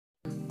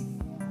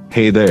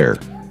Hey there.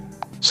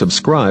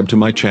 Subscribe to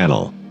my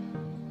channel.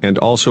 And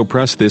also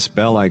press this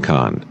bell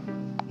icon.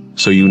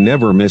 So you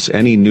never miss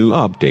any new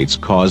updates,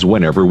 cause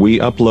whenever we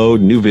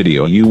upload new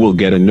video you will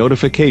get a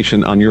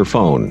notification on your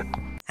phone.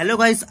 Hello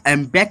guys, I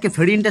am back a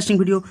very interesting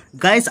video.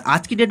 Guys,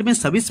 आज की date में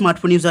सभी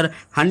smartphone user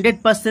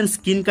 100%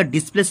 screen का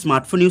display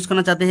smartphone use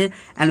करना चाहते हैं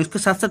and उसके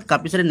साथ साथ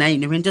काफी सारे नए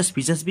इनोवेटिव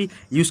फीचर्स भी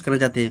यूज करना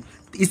चाहते हैं।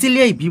 तो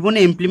इसीलिए वीवो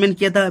ने इम्प्लीमेंट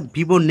किया था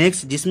वीवो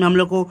नेक्स्ट, जिसमें हम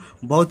लोग को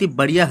बहुत ही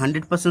बढ़िया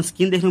 100%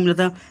 स्क्रीन देखने को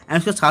मिला था एंड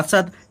उसके साथ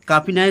साथ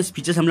काफी नए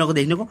फीचर्स हम लोग को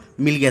देखने को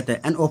मिल गया था।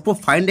 एंड ओप्पो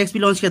फाइंड एक्स भी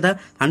लॉन्च किया था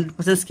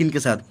 100% स्क्रीन के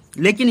साथ।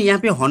 लेकिन यहाँ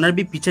पे हॉनर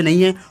भी पीछे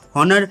नहीं है।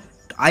 हॉनर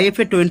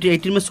IFA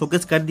 2018 में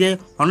शोकेस कर दिया है।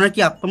 हॉनर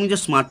की अपकमिंग जो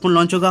स्मार्टफोन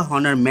लॉन्च होगा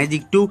हॉनर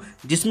मैजिक 2,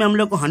 जिसमें हम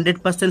लोग को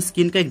 100%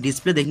 स्क्रीन का एक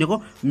डिस्प्ले देखने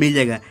को मिल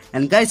जाएगा।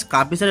 एंड गाइस,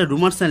 काफी सारे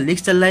रूमर्स एंड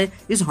लीक्स चल रहा है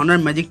इस हॉनर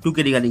मैजिक 2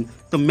 के रिगार्डिंग।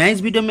 तो मैं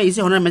इस वीडियो में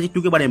इसे हॉनर मैजिक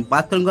 2 के बारे में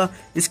बात करूंगा।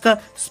 इसका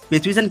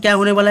स्पेसिफिकेशन क्या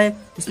होने वाला है,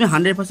 इसमें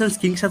 100%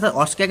 स्क्रीन के साथ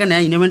और क्या नया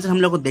इनोवेशन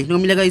हम लोग को देखने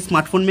को मिलेगा इस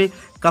स्मार्टफोन में,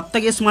 कब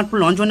तक ये स्मार्टफोन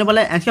लॉन्च होने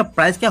वाला है एंड इसका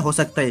प्राइस क्या हो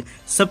सकता है,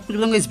 सब कुछ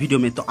बताऊंगा इस वीडियो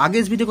में। तो आगे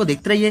इस वीडियो को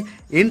देखते रहिए,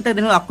 एंड तक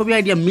देखो, आपको भी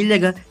आइडिया मिल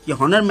जाएगा कि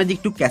हॉनर मैजिक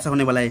 2 कैसा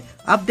होने वाला है।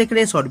 आप देख रहे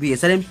हैं शॉर्ट भी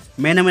SRM,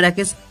 मैं नाम है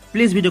राकेश।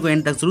 प्लीज वीडियो को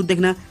एंड तक जरूर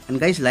देखना and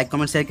guys like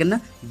comment share करना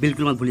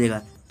बिल्कुल मत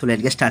भूलिएगा। तो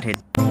लेट्स गेट स्टार्टेड।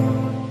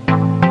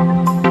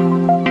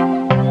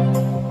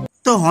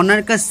 तो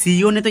हॉनर का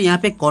CEO ने तो यहाँ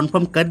पे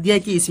कॉन्फर्म कर दिया है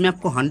कि इसमें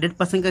आपको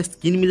 100% का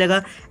स्क्रीन मिलेगा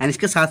एंड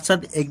इसके साथ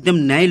साथ एकदम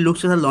नए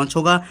लुक्स के साथ लॉन्च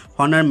होगा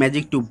हॉनर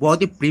मैजिक 2,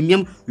 बहुत ही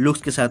प्रीमियम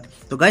लुक्स के साथ।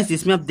 तो गाइस,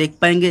 इसमें आप देख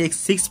पाएंगे एक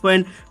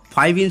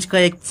 6.5 इंच का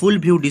एक फुल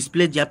व्यू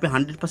डिस्प्ले, जहाँ पे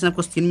 100%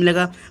 आपको स्क्रीन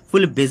मिलेगा।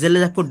 फुल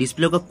बेजल आपको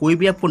डिस्प्ले होगा, कोई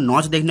भी आपको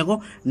नॉच देखने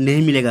को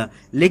नहीं मिलेगा।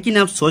 लेकिन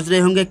आप सोच रहे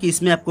होंगे कि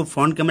इसमें आपको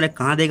फ्रंट कैमरा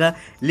कहाँ देगा,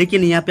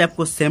 लेकिन यहाँ पे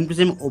आपको same to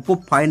same Oppo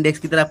find x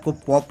की तरह आपको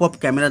पॉपअप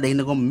कैमरा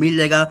देखने को मिल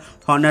जाएगा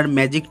हॉनर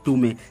मैजिक 2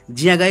 में।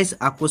 जी हाँ गाइस,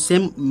 आपको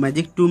सेम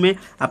मैजिक 2 में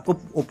आपको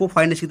ओप्पो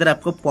फाइंड एक्स की तरह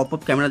आपको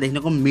पॉपअप कैमरा देखने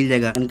को मिल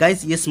जाएगा। एंड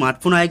गाइस, ये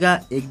स्मार्टफोन आएगा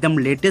एकदम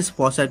लेटेस्ट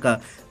प्रोसेसर का,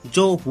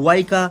 जो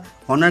हुआई का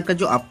हॉनर का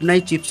जो अपना ही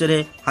चिपसेट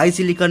है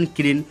हाईसिलिकॉन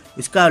किरिन,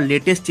 इसका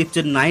लेटेस्ट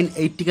चिपसेट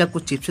 980 का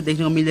कुछ चिपसेट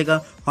देखने को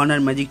मिलेगा हॉनर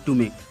मैजिक 2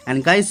 में।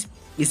 एंड गाइस,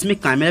 इसमें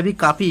कैमरा भी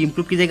काफ़ी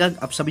इंप्रूव की जाएगा।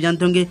 आप सभी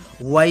जानते होंगे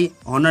हुआई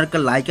हॉनर का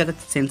लाइका का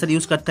सेंसर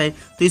यूज़ करता है,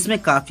 तो इसमें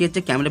काफ़ी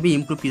अच्छा कैमरा भी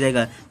इंप्रूव की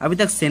जाएगा। अभी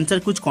तक सेंसर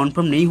कुछ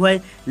कॉन्फर्म नहीं हुआ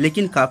है,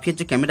 लेकिन काफ़ी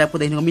अच्छा कैमरा आपको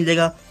देखने को मिल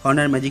जाएगा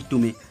हॉनर मैजिक 2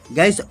 में।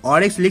 गाइस,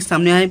 और एक लीक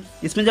सामने आए,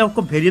 इसमें जब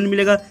आपको वेरिएंट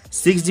मिलेगा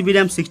 6GB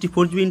RAM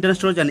 64GB internal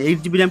storage and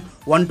 8GB RAM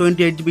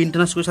 128GB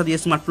internal storage के साथ ये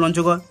स्मार्टफोन लॉन्च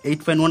होगा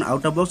 8.1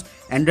 out of box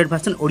Android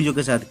version Oreo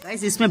के साथ।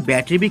 गाइस, इसमें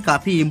बैटरी भी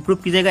काफ़ी इंप्रूव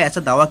की जाएगा,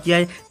 ऐसा दावा किया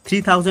है।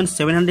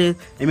 3700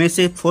 mAh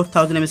से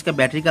 4000 mAh का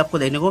बैटरी का आपको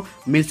देखने को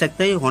मिल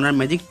सकता है हॉनर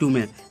मैजिक 2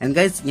 में। एंड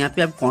गाइस, यहाँ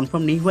पे आप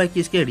कॉन्फर्म नहीं हुआ है कि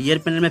इसके रियर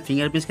पैनल में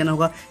फिंगरप्रिंट स्कैनर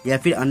होगा या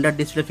फिर अंडर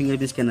डिस्प्ले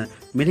फिंगरप्रिंट स्कैनर।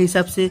 मेरे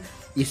हिसाब से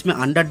इसमें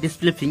अंडर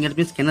डिस्प्ले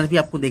फिंगरप्रिंट स्कैनर भी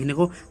आपको देखने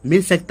को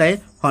मिल सकता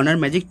है हॉनर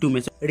मैजिक 2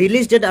 में।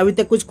 रिलीज डेट अभी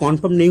तक कुछ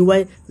कॉन्फर्म नहीं हुआ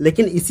है,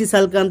 लेकिन इसी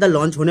साल के अंदर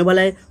लॉन्च होने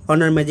वाला है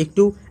हॉनर मैजिक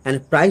 2। एंड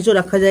प्राइस जो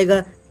रखा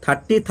जाएगा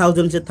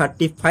 30,000 से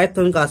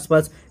 35,000 के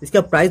आसपास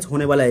इसका प्राइस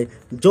होने वाला है,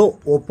 जो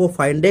Oppo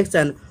find x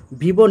and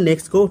Vivo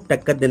next को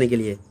टक्कर देने के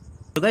लिए।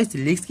 तो गाइस,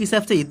 लीक्स के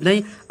हिसाब से इतना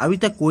ही। अभी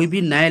तक कोई भी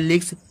नया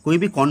लीक्स, कोई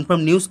भी कॉन्फर्म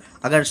न्यूज़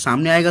अगर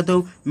सामने आएगा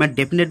तो मैं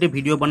डेफिनेटली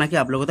वीडियो बना के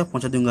आप लोगों तक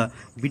पहुंचा दूंगा।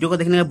 वीडियो को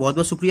देखने का बहुत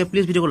बहुत शुक्रिया।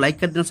 प्लीज़ वीडियो को लाइक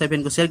कर देना, सभी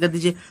फ्रेंड को शेयर कर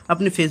दीजिए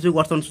अपने फेसबुक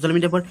व्हाट्सएप सोशल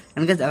मीडिया पर।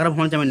 एंड गाइस, अगर आप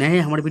हमारे चैनल नए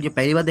हैं, हमारे वीडियो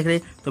पहली बार देख रहे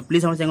हैं, तो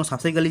प्लीज़ हमारे चैनल को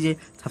सब्सक्राइब कर लीजिए।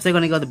 सब्सक्राइब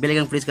करने के बाद बेल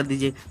आइकन प्रेस कर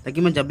दीजिए,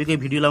 ताकि मैं जब भी कोई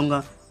वीडियो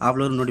लाऊंगा आप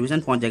लोगों को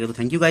नोटिफिकेशन पहुंच जाएगा। तो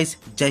थैंक यू गाइस,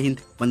 जय हिंद,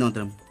 वंदे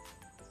मातरम।